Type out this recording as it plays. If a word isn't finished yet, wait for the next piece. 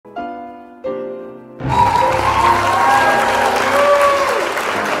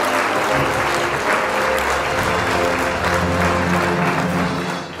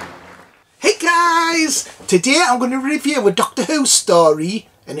today I'm going to review a Doctor Who story,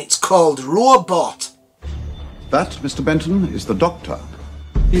 and it's called Robot. That, Mr. Benton, is the Doctor.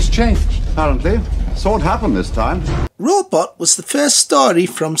 He's changed. Apparently. Saw it happen this time. Robot was the first story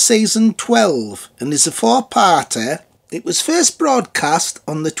from season 12 and is a four-parter. It was first broadcast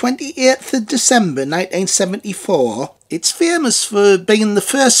on the 28th of December 1974. It's famous for being the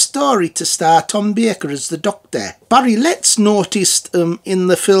first story to star Tom Baker as the Doctor. Barry Letts noticed him in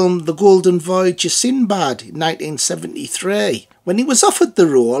the film The Golden Voyage of Sinbad in 1973. When he was offered the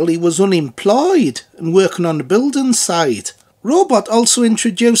role, he was unemployed and working on a building site. Robot also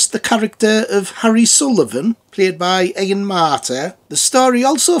introduced the character of Harry Sullivan, played by Ian Marter. The story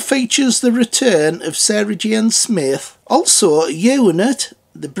also features the return of Sarah Jane Smith. Also, Unit,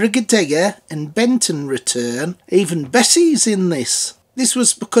 the Brigadier and Benton return. Even Bessie's in this. This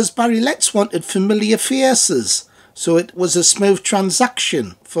was because Barry Letts wanted familiar faces, so it was a smooth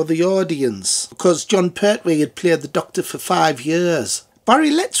transaction for the audience, because John Pertwee had played the Doctor for 5 years.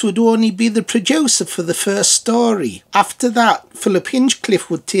 Barry Letts would only be the producer for the first story. After that, Philip Hinchcliffe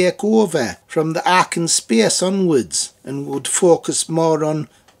would take over from the Ark in Space onwards and would focus more on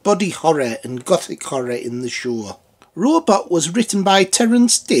body horror and gothic horror in the show. Robot was written by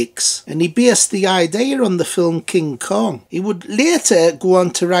Terrance Dicks, and he based the idea on the film King Kong. He would later go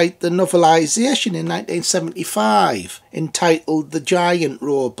on to write the novelisation in 1975, entitled The Giant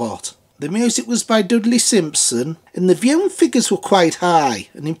Robot. The music was by Dudley Simpson, and the viewing figures were quite high,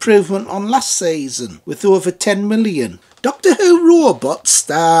 an improvement on last season, with over 10 million. Doctor Who Robot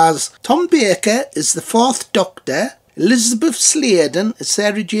stars Tom Baker as the 4th Doctor, Elisabeth Sladen as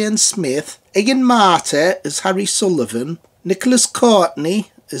Sarah Jane Smith, Ian Marter as Harry Sullivan, Nicholas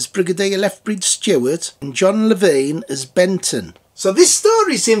Courtney as Brigadier Lethbridge-Stewart, and John Levene as Benton. So this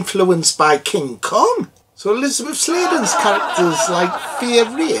story is influenced by King Kong. So Elisabeth Sladen's character's like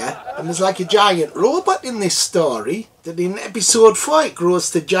Fairy, and there's like a giant robot in this story that in episode 4 it grows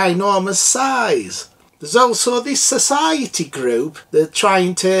to ginormous size. There's also this society group that are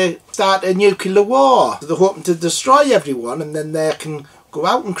trying to start a nuclear war. So they're hoping to destroy everyone and then they can go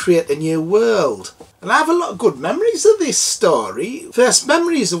out and create a new world. And I have a lot of good memories of this story. First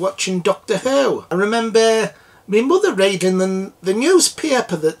memories of watching Doctor Who. I remember my mother reading the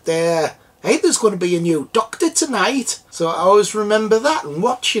newspaper that hey, there's going to be a new Doctor tonight. So I always remember that and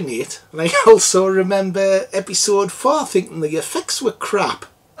watching it. And I also remember episode 4 thinking the effects were crap,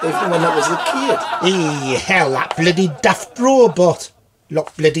 even when I was a kid. Hey, hell, that bloody daft robot.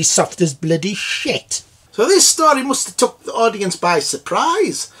 Look bloody soft as bloody shit. So this story must have took the audience by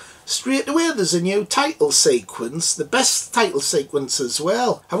surprise. Straight away there's a new title sequence, the best title sequence as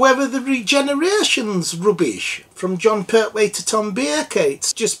well. However, the regeneration's rubbish. From John Pertwee to Tom Baker,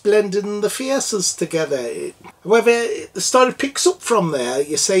 it's just blending the faces together. However, the story picks up from there.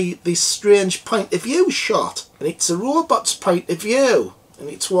 You see this strange point of view shot, and it's a robot's point of view, and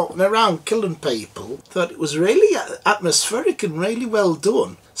it's walking around killing people. Thought it was really atmospheric and really well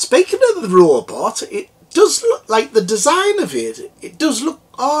done. Speaking of the robot, it does look like the design of it does look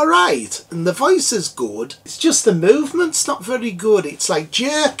alright, and the voice is good. It's just the movement's not very good. It's like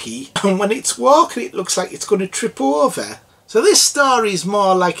jerky, and when it's walking it looks like it's going to trip over. So this story is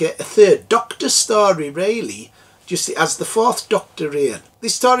more like a 3rd Doctor story really, just it has the 4th Doctor in.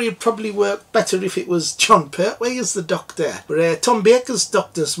 This story would probably work better if it was John Pertwee as the Doctor, but Tom Baker's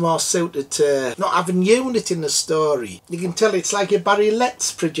Doctor's more suited to not having Unit in the story. You can tell it's like a Barry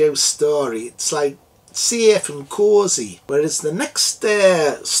Letts produced story. It's like safe and cosy, whereas the next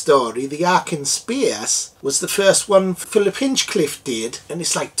story, The Ark in Space, was the first one Philip Hinchcliffe did, and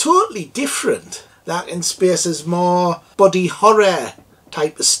it's like totally different. The Ark in Space is more body horror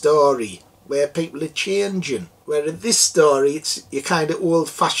type of story where people are changing, where in this story it's your kind of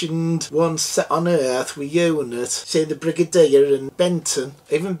old-fashioned one set on Earth with Unit, say the Brigadier and Benton,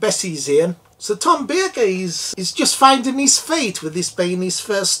 even Bessie's in. So Tom Baker is just finding his feet with this being his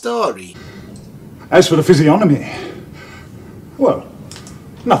first story. As for the physiognomy, well,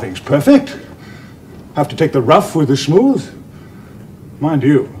 nothing's perfect. Have to take the rough with the smooth. Mind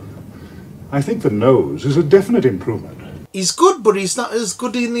you, I think the nose is a definite improvement. He's good, but he's not as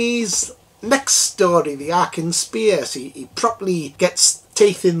good in his next story, The Ark in Space. He properly gets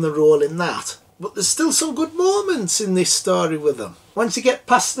teeth in the role in that. But there's still some good moments in this story with him. Once you get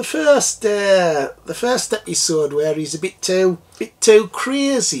past the first episode where he's a bit too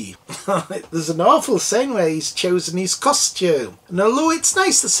crazy, there's an awful scene where he's chosen his costume. And although it's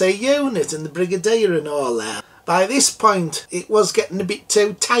nice to see Unit and the Brigadier and all that, by this point it was getting a bit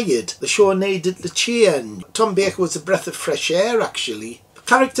too tired. The show needed to change. Tom Baker was a breath of fresh air actually. The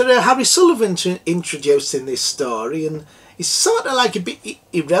character Harry Sullivan introduced in this story, and he's sort of like a bit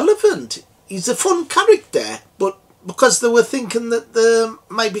irrelevant. He's a fun character, but because they were thinking that they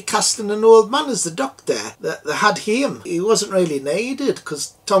might be casting an old man as the Doctor, that they had him. He wasn't really needed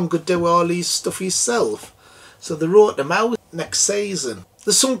because Tom could do all his stuff himself. So they wrote him out next season.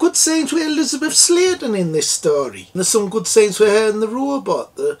 There's some good scenes with Elisabeth Sladen in this story. And there's some good scenes with her and the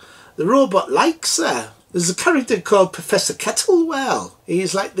robot. The robot likes her. There's a character called Professor Kettlewell.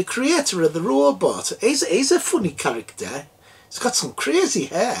 He's like the creator of the robot. He's a funny character. He's got some crazy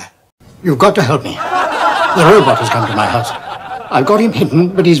hair. You've got to help me. The robot has come to my house. I've got him hidden,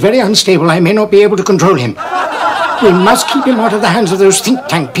 but he's very unstable. I may not be able to control him. We must keep him out of the hands of those think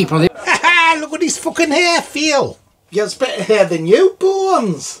tank people. Look at his fucking hair, Phil. He has better hair than you,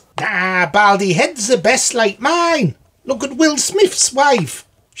 Bones. Nah, baldy head's the best like mine. Look at Will Smith's wife.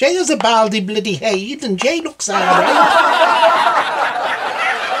 She has a baldy bloody head and she looks alright.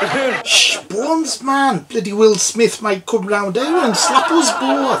 Shh, Bones, man. Bloody Will Smith might come round here and slap us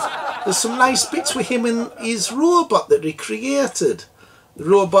both. There's some nice bits with him and his robot that he created. The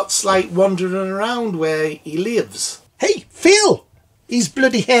robot's like wandering around where he lives. Hey, Phil! His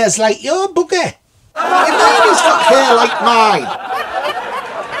bloody hair's like your bugger. You mean he's got hair like mine?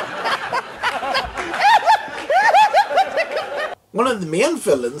 One of the main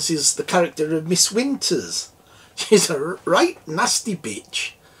villains is the character of Miss Winters. She's a right nasty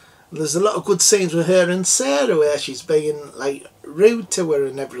bitch. And there's a lot of good scenes with her and Sarah where she's being like rude to her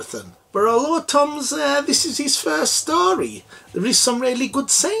and everything. But although Tom's this is his first story, there is some really good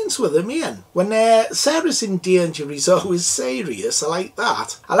scenes with him, Ian. When Sarah's in danger, he's always serious. I like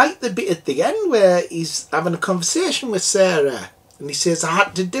that. I like the bit at the end where he's having a conversation with Sarah. And he says, I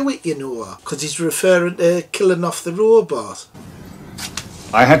had to do it, you know, because he's referring to killing off the robot.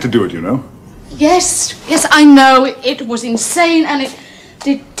 I had to do it, you know. Yes, I know. It was insane and it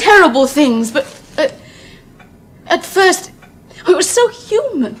did terrible things, but at first it was so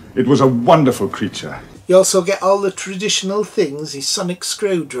human. It was a wonderful creature. You also get all the traditional things, his sonic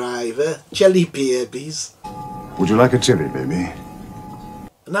screwdriver, jelly babies. Would you like a jelly baby?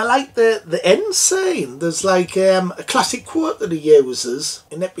 And I like the end scene. There's like a classic quote that he uses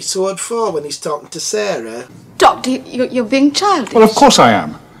in episode 4 when he's talking to Sarah. Doctor, you're being childish. Well, of course I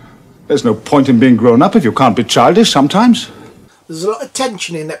am. There's no point in being grown up if you can't be childish sometimes. There's a lot of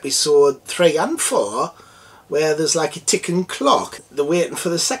tension in episode 3 and 4 where there's like a ticking clock. They're waiting for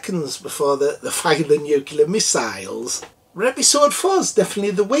the seconds before they fire the nuclear missiles. But episode 4 is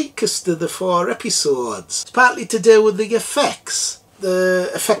definitely the weakest of the 4 episodes. It's partly to do with the effects. The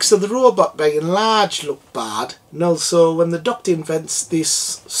effects of the robot being large look bad, and also when the Doctor invents this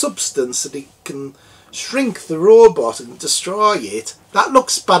substance that he can shrink the robot and destroy it, that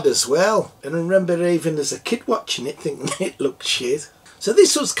looks bad as well. And I remember even as a kid watching it thinking it looked shit. So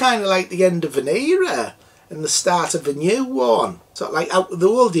this was kind of like the end of an era and the start of a new one. Sort of like out with the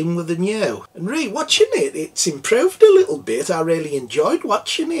old in with the new. And re-watching it, it's improved a little bit. I really enjoyed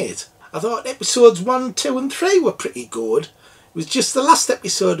watching it. I thought episodes 1, 2 and 3 were pretty good. It was just the last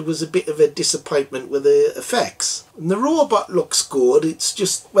episode was a bit of a disappointment with the effects. And the robot looks good, it's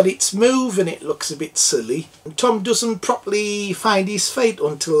just when it's moving it looks a bit silly. And Tom doesn't properly find his feet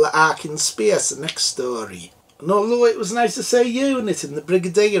until the arc in space, the next story. And although it was nice to see Unit and the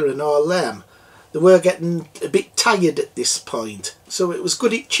Brigadier and all them, they were getting a bit tired at this point. So it was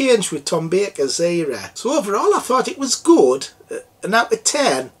good it changed with Tom Baker's era. So overall I thought it was good. And out of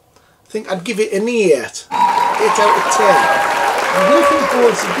 10, I think I'd give it an 8. 8 out of 10. I do think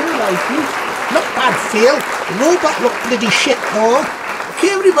boys do like it. Not bad, Phil. The robot looked bloody shit though. Okay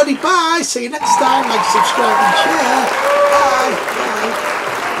everybody, bye. See you next time. Like, subscribe and share. Bye.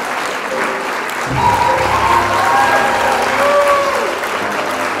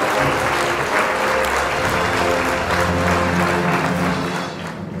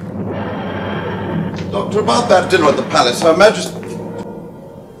 Doctor, about that dinner at the palace, Her Majesty...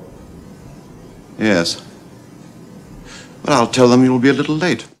 Yes. But I'll tell them you'll be a little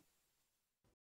late.